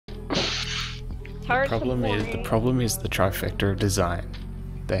Turrets are The boring. problem is the trifecta of design.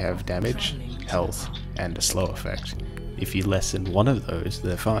 They have damage, health, and a slow effect. If you lessen one of those,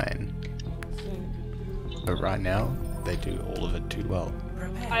 they're fine. But right now, they do all of it too well.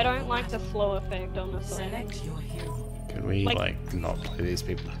 I don't like the slow effect, honestly. Can we, like not play these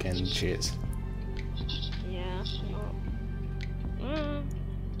people again? Cheers. Yeah,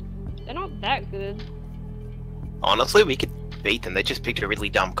 they're not that good. Honestly, we could beat them. They just picked a really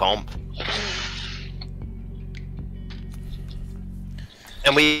dumb comp.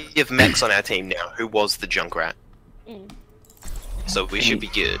 And we have Max on our team now, who was the Junkrat. So we should be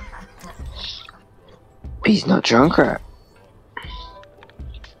good. He's not Junkrat.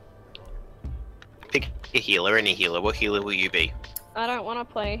 Pick a healer, any healer. What healer will you be? I don't want to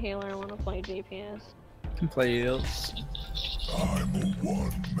play healer, I want to play DPS. Can play heals. I'm a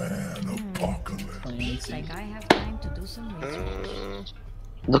one-man apocalypse. Like I have time to do some research.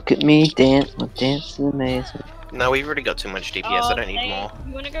 Look at me dance. My dance is amazing. No, we've already got too much DPS. I don't need more.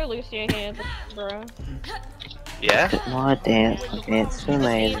 You want to go Lucio here, bro? Yeah? My dance. My dance is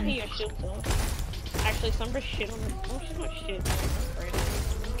amazing. Your shield though. Actually, Sombra's shit on this. Oh, she's not shit.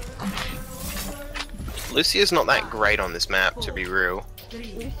 Lucia's not that great on this map, to be real.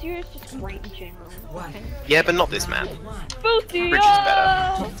 Lucio is just great in general. Okay. Yeah, but not this map. Lucio! Bridge is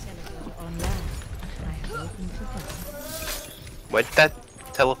better. Where did that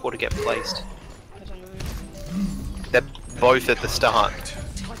teleporter get placed? I don't know. They're both at the start.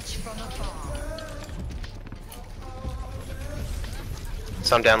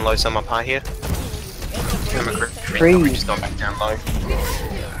 Some down low, some up high here. Tree. Just gone back down low.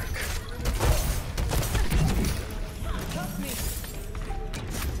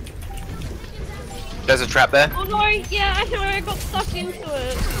 There's a trap there. Oh no, yeah, I know, I got stuck into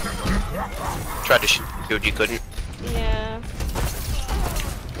it. Tried to shield, you couldn't. Yeah.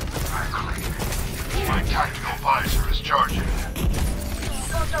 My tactical visor is charging.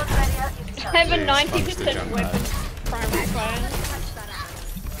 I have a 90% weapon primary fire.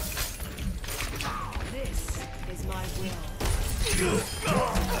 This is my will.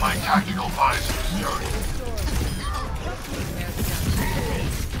 My tactical visor is charging.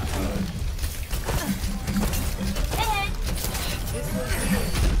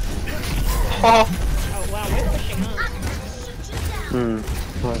 Oh, Oh wow, we're pushing up.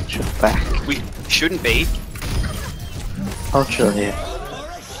 Watch your back. we shouldn't be. I'll chill here.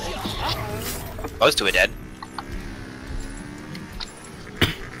 Those two are dead.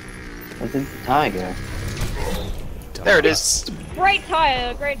 Where did the tiger? There it is. Great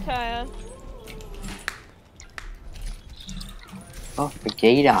tire, great tire. Oh, the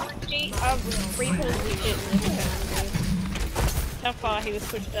gator. Gee, Reaper's legit in this turn, dude. How far he was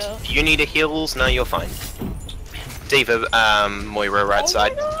pushed out. You need a heals? No, you're fine. Diva, Moira, right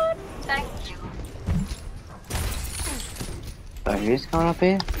side. Oh my god! So who's coming up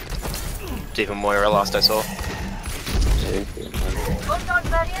here? Diva, Moira, last I saw.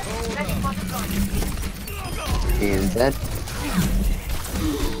 He is dead.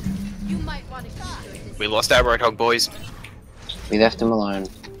 You might want to We lost our Roadhog, boys. We left him alone.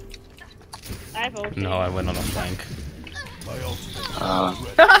 I've ulted. No, I went on a flank. Oh,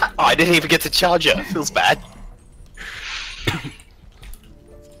 I didn't even get to charge her. Feels bad.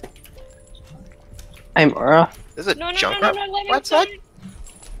 I'm Ura. There's a No, Junkrat let me right side.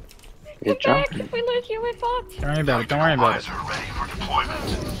 You're Get back, jumping. if we lose you, we're fucked. Don't worry about it, don't worry about it. Visor ready for deployment.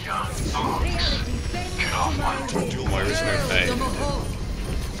 Young thugs. Get off my Moira's no fade.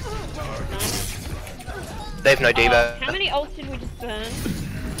 They've no Diva. How many ults did we just burn?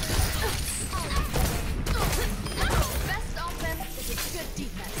 best offense is a good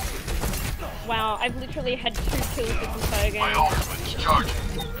defense. Wow, I've literally had 2 kills this entire My game. ultimate is charging.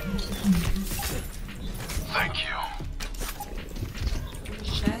 Thank you.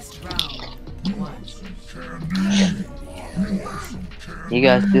 Best round. You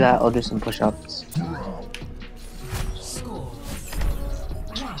guys do that, I'll do some push-ups. Score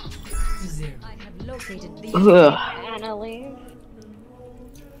 1-0. I have located the Ugh. Anna leave.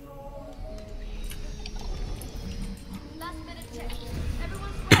 last minute check.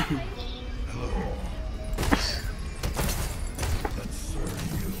 Everyone's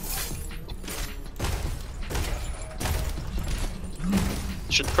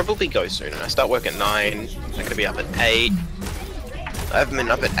Should probably go soon. I start work at 9. I'm gonna be up at 8. I haven't been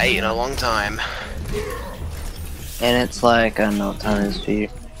up at 8 in a long time. And it's like, I don't know what time it is for you.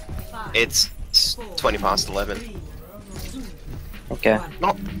 It's 20 past 11. Okay.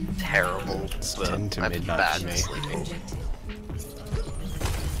 Not terrible, but 10 to I'm midnight bad for me. at sleeping.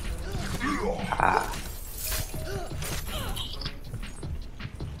 Ah.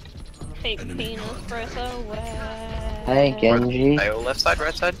 Take penis, press away. Hey, Genji. They all left side,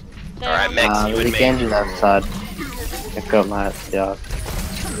 right side? They're Alright, on Max, the- you There's and a me. Genji left side. I got my yeah.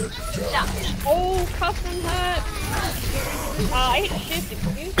 Oh, custom hurt. I hit shift,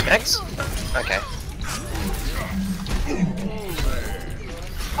 excuse me. Max? Okay.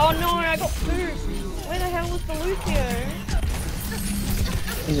 Oh no, I got food. Where the hell was the Lucio?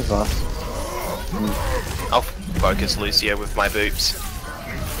 He's a boss. I'll focus Lucio with my boots.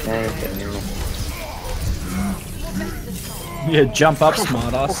 Yeah, he's getting me. Yeah, jump up,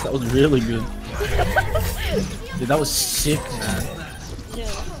 smartass. That was really good. Dude, that was sick, man. Yeah.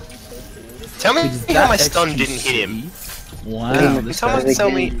 Tell me Is how that my stun XQC? didn't hit him. Wow, Can this someone guy.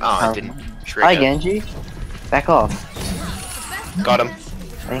 tell me? Oh, I didn't. Hi, Trigger. Genji. Back off. Got him.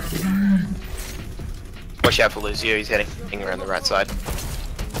 Thank you. Watch out for Lucio, he's heading around the right side.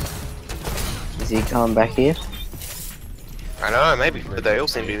 Is he coming back here? I don't know, maybe, but they all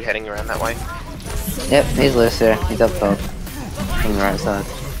seem to be heading around that way. Yep, he's loose there. He's up top. On the right side.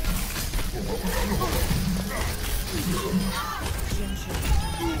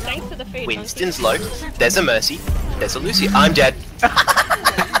 Thanks for the feed. Winston's low. There's a Mercy. There's a Lucio. I'm dead.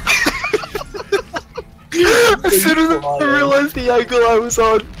 As soon as I realized the angle I was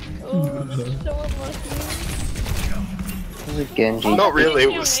on. Oh, so unlucky. There's a Genji. Not really,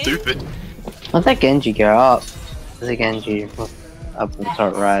 it was stupid. Let that Genji go up. There's a Genji up in the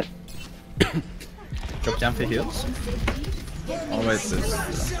top right. Drop down for heals. Oh wait,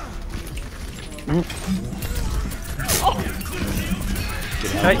 this.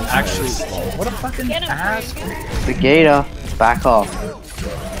 Hey, actually, what a fucking Get him, ass. The Gator, back off.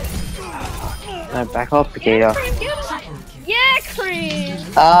 No, back off, the Gator. Cream, get him. Yeah, Cream!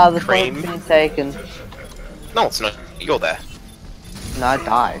 Ah, the Cream. flame's been taken. No, it's not. You're there. No, I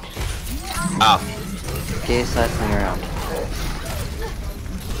died. Ah, Gator cycling around.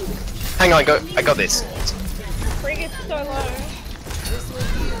 hang on, I got this. Frig is so low.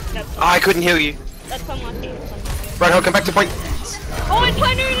 That's, Oh, I couldn't heal you. that's unlucky. Right, I'll come back to point. Oh, it's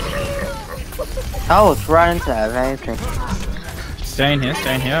high noon! Oh, it's right into that, anything. Stay in here,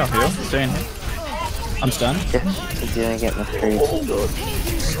 I'll heal. Stay in here. I'm stunned. Yeah, so didn't get my freeze.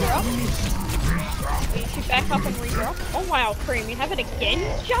 You should back up and redrop. Oh wow, Cream, you have it again?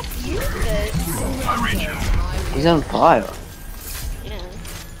 Just use it. He's on fire. Yeah.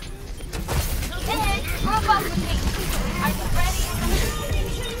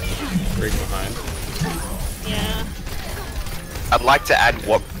 Brig behind. Yeah. I'd like to add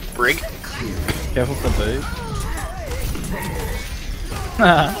what Brig? Careful for boots.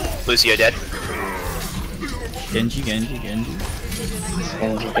 Lucio dead. Genji. Genji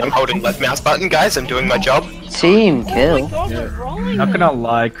I'm go. holding left mouse button, guys. I'm doing my job. Team Oh my kill. god, we're rolling. Not gonna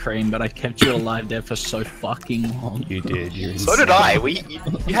lie, Cream, but I kept you alive there for so fucking long. You did. You're So did I.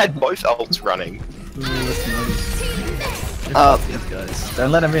 You had both ults running. These guys.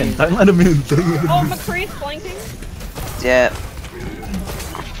 Don't let him in. Don't let him in. Oh, McCree's flanking. Yeah.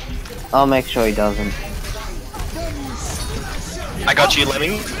 I'll make sure he doesn't. I got you,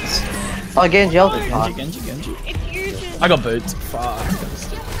 Lemming. Oh, Genji ulted. Fuck. Genji. It's Fusion. I got boots. Fuck.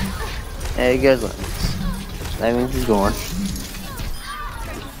 There he goes. That means he's gone.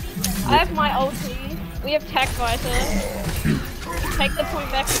 I have my ulti. We have Tac Visor. Take the point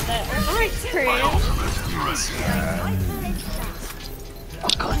back with that. Nice, Cream. Oh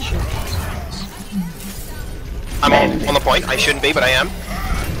god, shit. I'm on the point. I shouldn't be, but I am.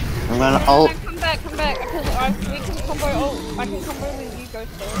 I'm gonna ult. Come back. Because we can combo ult. I can combo with you,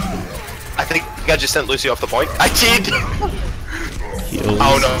 Ghost Dog. I think I just sent Lucy off the point. I did! Heals.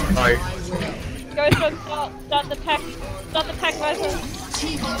 Oh no. Ghost Dog, start the Tac. Start the Tac Visor.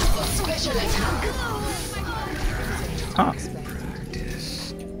 Huh.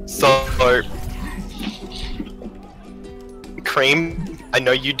 So, Cream, I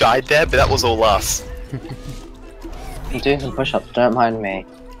know you died there, but that was all us. I'm doing some push-ups, don't mind me.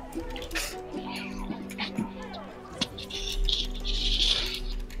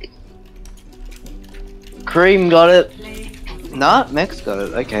 Cream got it. Nah, Mex got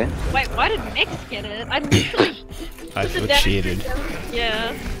it, okay. Wait, why did Mix get it? I literally I put the feel damage cheated. together.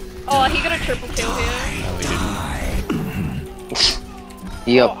 Yeah. Oh, he got a triple kill here. No, we didn't.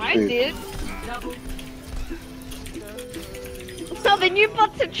 He Oh, got I food. did. Oh, the new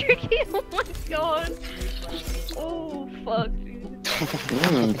bots are tricky. Oh my god. Oh, fuck, dude.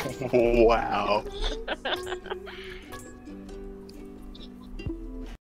 Mm. Wow.